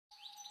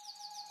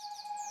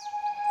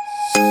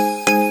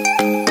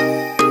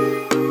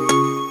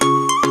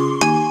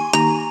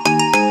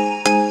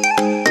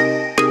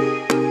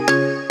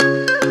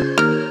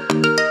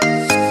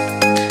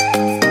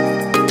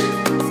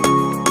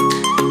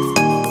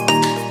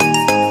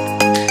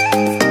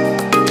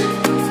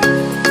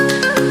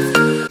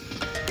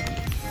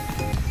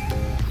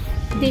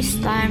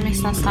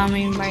Mr. Sam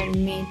invited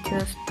me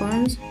to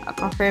Spoons, a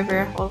cafe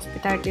where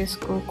hospitality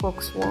school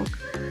cooks work.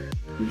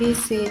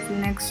 This is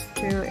next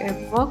to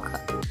EGBOK,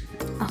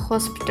 a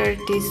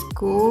hospitality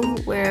school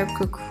where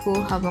cooks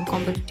who have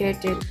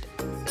completed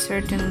a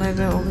certain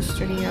level of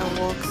study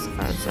works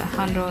as a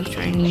hands-on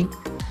training.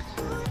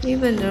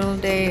 Even though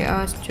they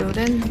are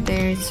students,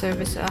 they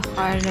serve a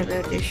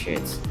high-level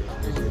dishes.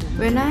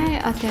 When I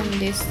attended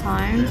this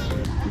time,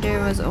 there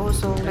was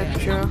also a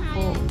lecture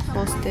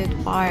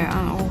hosted by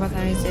an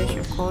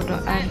organization called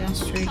Asian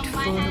Street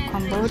Food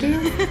Cambodia,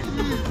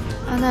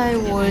 and I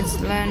was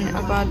learning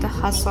about the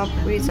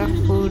HACCP with a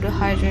food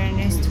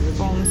hygienist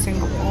from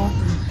Singapore.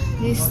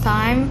 This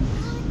time,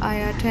 I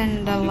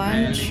attended the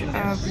lunch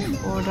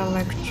before the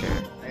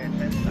lecture.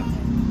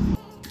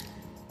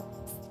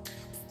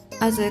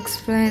 As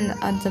explained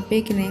at the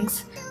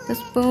beginnings, the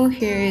Spoon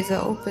here is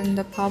open to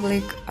the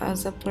public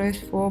as a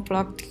place for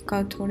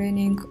practical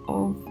training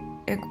of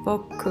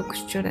EGBOK cook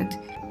students.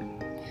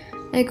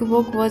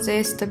 EGBOK was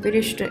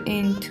established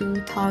in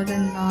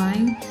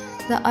 2009.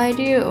 The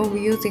idea of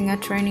using a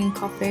training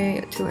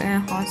cafe to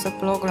enhance the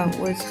program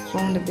was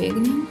from the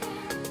beginning,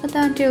 but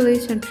until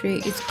recently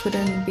it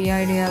couldn't be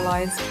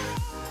realized.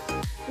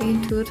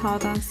 In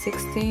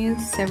 2016,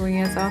 7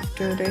 years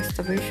after the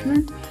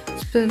establishment,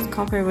 Spoon's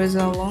Cafe was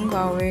no longer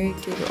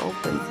awaited to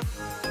open.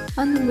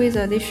 And with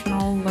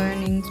additional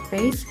learning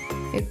space,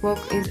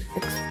 EGBOK is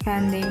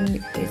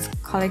expanding its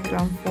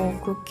curriculum for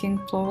cooking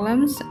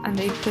programs and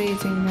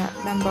increasing the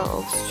number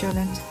of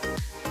students.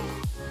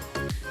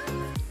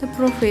 The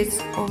profits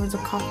of the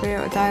cafe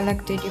are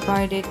directly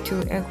divided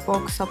to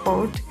EGBOK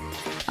support,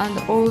 and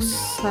all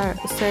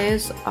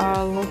sales are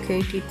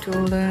allocated to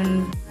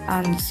learn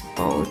and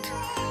support.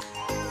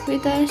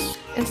 With the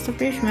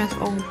establishment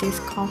of this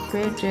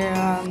cafe, there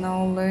are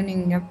now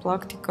learning a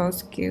practical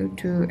skill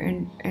to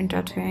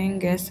entertain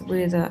guests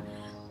with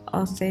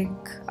authentic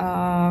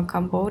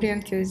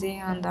Cambodian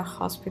cuisine and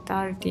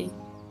hospitality.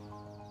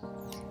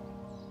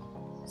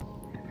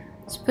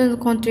 Spoon's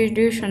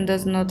contribution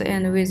does not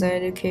end with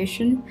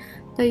education.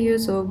 The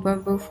use of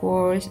bamboo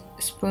for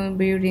spoon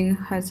building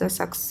has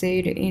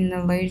succeeded in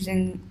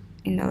raising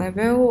the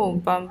level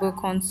of bamboo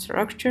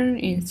construction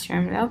in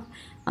Siem Reap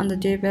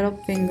and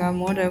developing a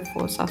model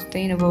for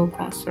sustainable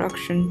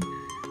construction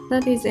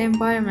that is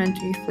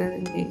environmentally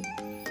friendly.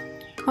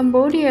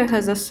 Cambodia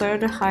has the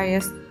third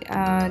highest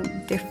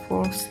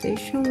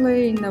deforestation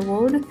rate in the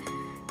world,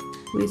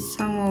 with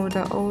some of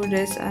the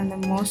oldest and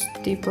most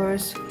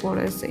diverse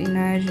forests in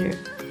Asia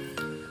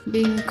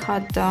being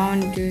cut down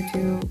due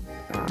to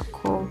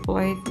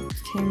corporate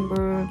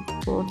timber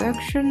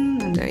production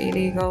and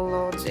illegal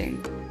logging.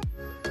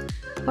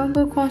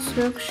 Bamboo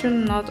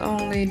construction not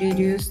only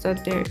reduces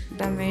the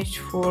damage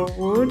for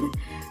wood,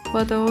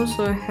 but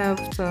also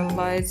helps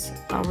raise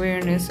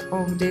awareness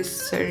of this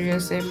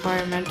serious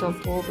environmental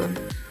problem.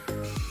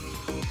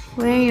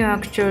 When you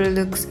actually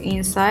look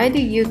inside,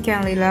 you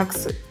can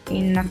relax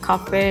in a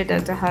cafe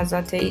that has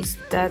a taste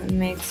that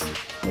makes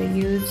the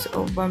use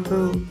of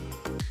bamboo.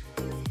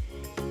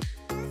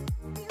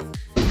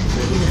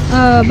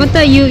 But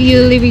you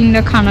live in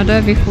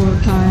Canada before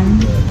time.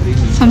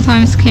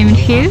 Sometimes came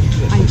here.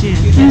 I did.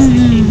 Yes, I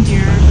came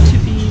here to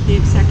be the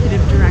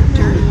executive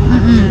director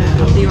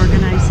of the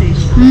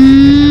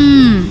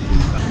organization.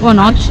 Or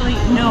not? Actually,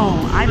 no.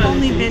 I've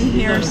only been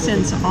here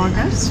since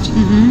August,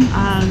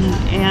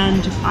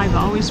 and I've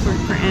always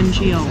worked for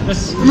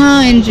NGOs.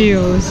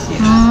 NGOs.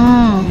 Yes.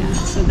 Oh. Yeah,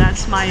 so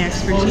that's my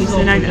expertise,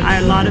 and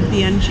a lot of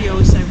the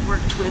NGOs I've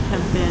worked with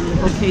have been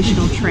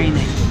vocational training,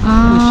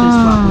 which is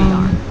what we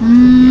are.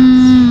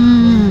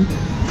 Yes.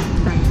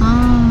 Right.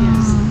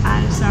 Yes.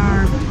 As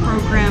our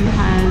program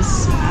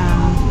has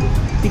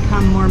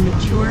become more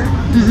mature,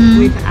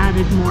 we've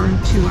added more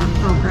to our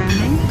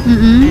programming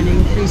and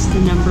increased the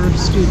number of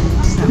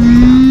students that we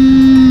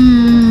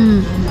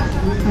have.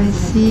 I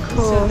see.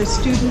 Cool. So the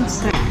students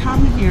that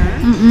come here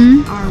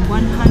are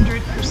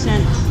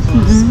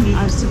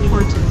 100%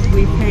 supported.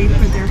 We pay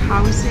for their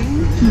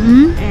housing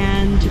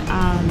and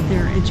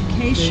their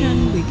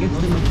education. We give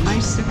them a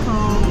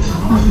bicycle.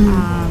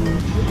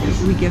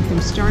 We give them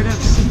startup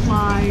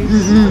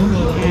supplies,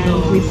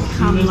 and we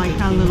become like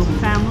a little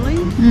family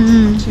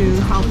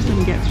to help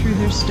them get through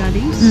their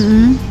studies.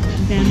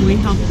 Then we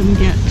help them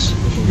get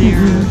their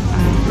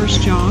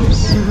first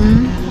jobs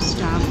and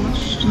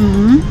established,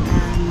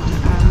 and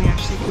we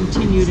actually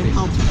continue to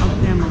help out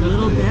them a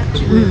little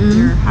bit with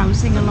their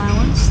housing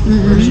allowance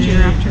the first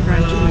year after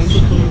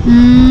graduation.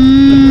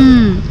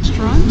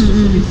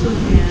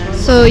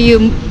 So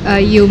you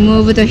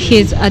moved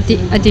his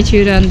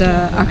attitude and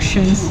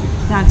actions.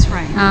 That's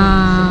right.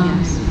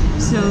 Yes.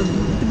 So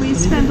we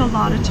spend a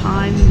lot of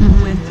time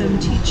with them,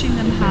 teaching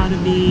them how to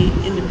be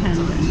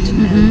independent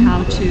and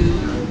how to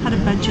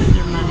budget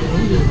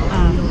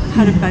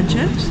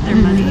their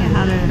money,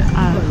 how to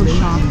go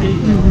shopping,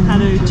 how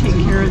to take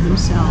care of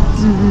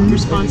themselves.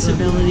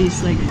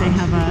 Responsibilities, like they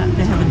have a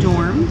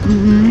dorm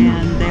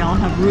and they all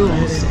have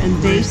rules, and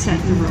they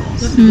set the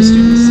rules. The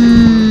students set the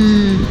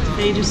rules.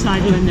 They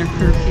decide when their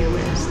curfew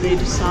is. they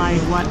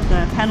decide what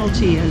the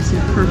penalty is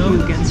if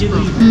curfew gets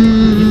broken.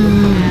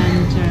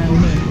 And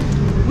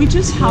we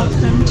just help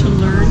them to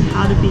learn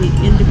how to be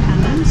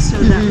independent so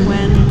that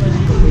when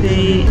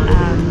they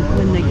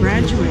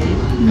graduate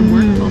and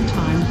work full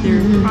time,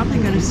 they're probably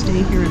going to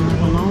stay here and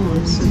live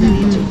alone. So they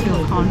need to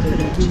feel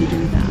confident to do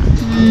that.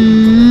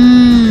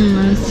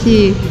 I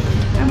see.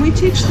 And we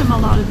teach them a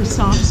lot of the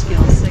soft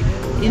skills, like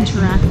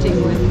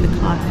interacting with the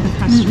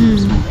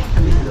customers when they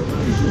come in.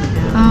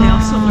 And they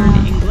also learn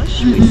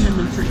English. We send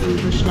them for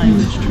English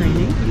language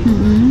training.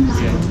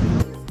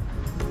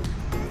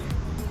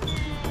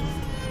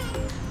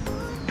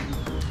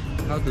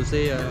 How to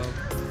say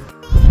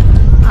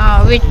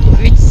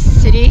which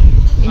city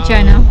in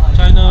China?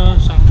 China,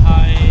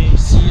 Shanghai,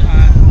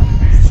 Xi'an,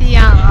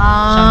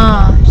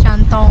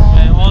 Shandong.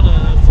 and all the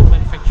food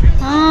manufacturing.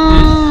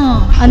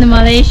 And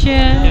Malaysia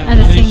and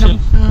Malaysia.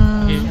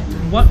 Singapore. Okay.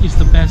 What is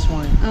the best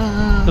wine?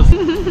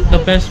 The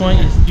best wine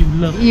is you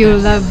love. You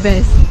best. love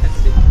best.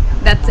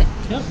 That's it.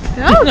 Yep.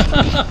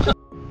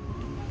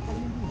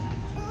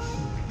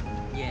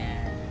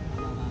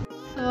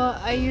 So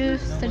are you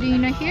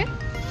studying here?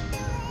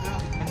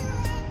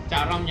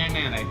 chào Long nhang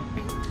nè này.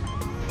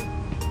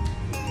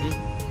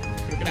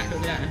 Cái đại.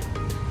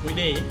 We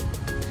đi.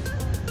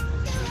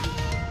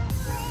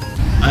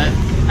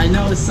 I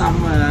know some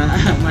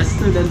my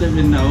students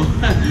will know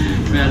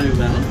very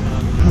well.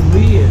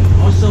 We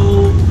also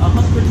a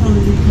hospital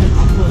we can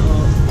offer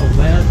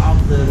aware of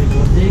the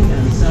rewarding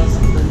and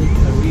self-sustaining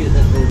career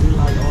that they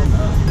rely on a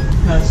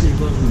healthy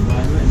work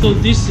environment. So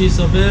this is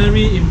a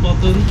very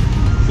important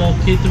for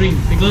catering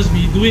because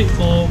we do it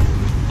for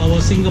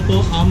our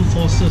Singapore Armed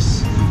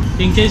Forces.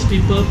 In case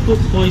people put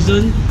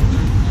poison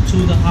to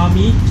the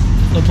army,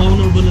 the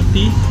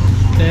vulnerability,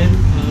 then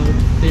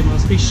they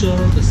must make sure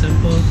the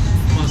sample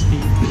must be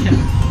kept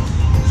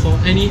for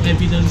any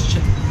evidence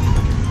check.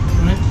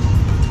 Right?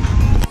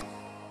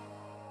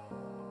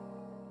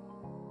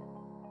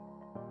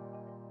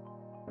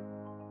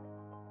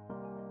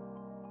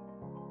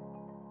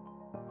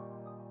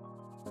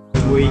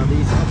 Quy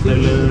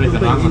từ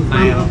restaurant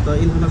hotel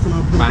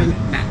bạn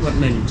đặt vật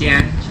mình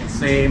cha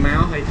xe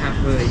máu hay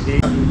thăm người đi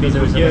từ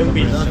giờ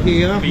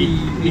bị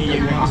những cái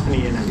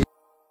option này.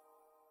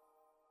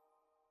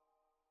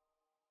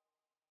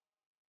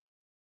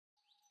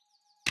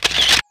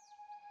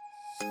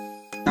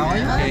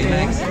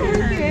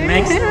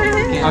 Next.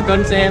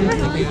 Con xem.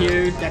 Thank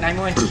you. Chào Đăng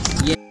ơi.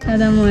 Chào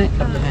Đăng ơi.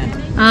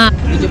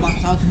 Đi cho bọc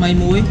sau thay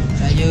muối,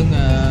 tại dương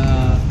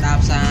đạp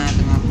xa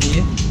từng học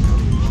kia.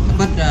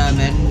 Bắt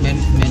mẹ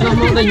Không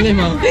có tin đi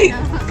mà.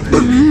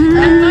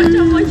 Anh nói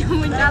cho mình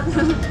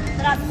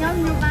đọc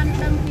nhóm như ban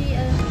đăng ký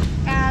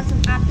ca sum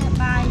art theo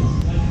bài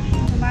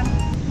ban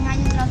ngay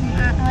là sum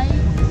art ấy.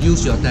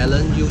 Use your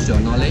talent, use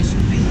your knowledge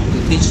to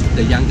teach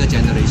the younger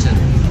generation.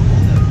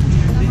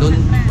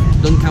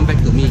 Don't come back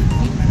to me.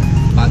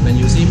 But when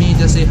you see me,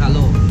 just say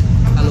hello.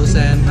 Hello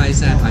Sam, hi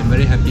Sam, I'm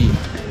very happy.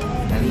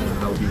 And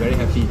I'll be very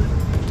happy.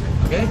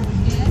 Okay?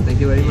 Thank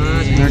you very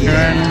much.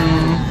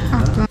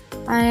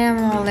 I am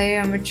only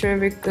amateur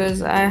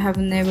because I have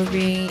never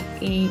been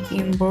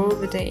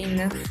involved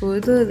in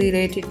food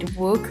related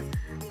work.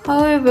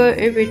 However,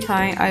 every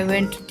time I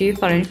went to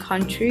different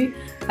country,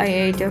 I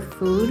ate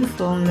food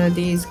from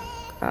these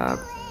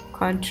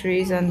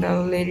countries and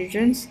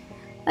religions.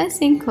 I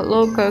think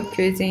local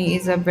cuisine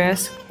is the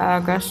best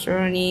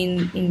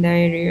gastronomy in the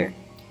area.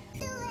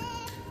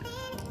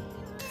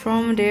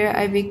 From there,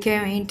 I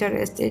became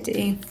interested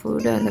in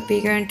food and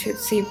began to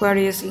see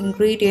various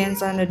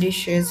ingredients and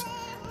dishes.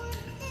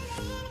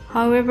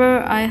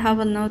 However, I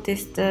have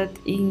noticed that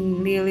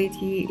in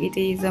reality it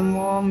is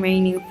more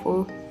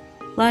meaningful.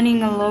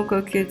 Learning a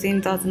local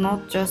cuisine does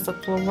not just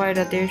provide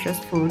a delicious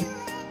food,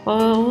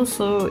 but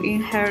also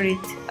inherit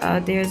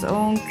their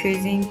own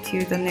cuisine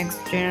to the next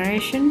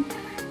generation,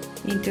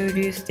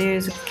 introduce their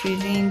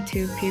cuisine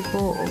to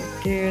people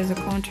of their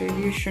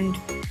contribution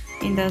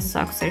in the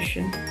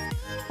succession.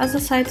 As the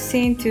site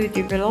seems to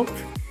develop,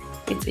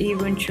 it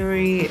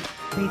eventually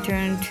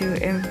returns to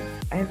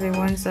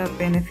everyone's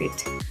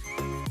benefit.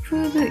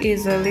 Food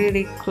is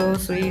really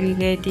closely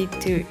related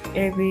to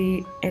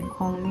every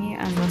economy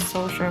and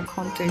social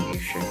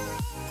contribution.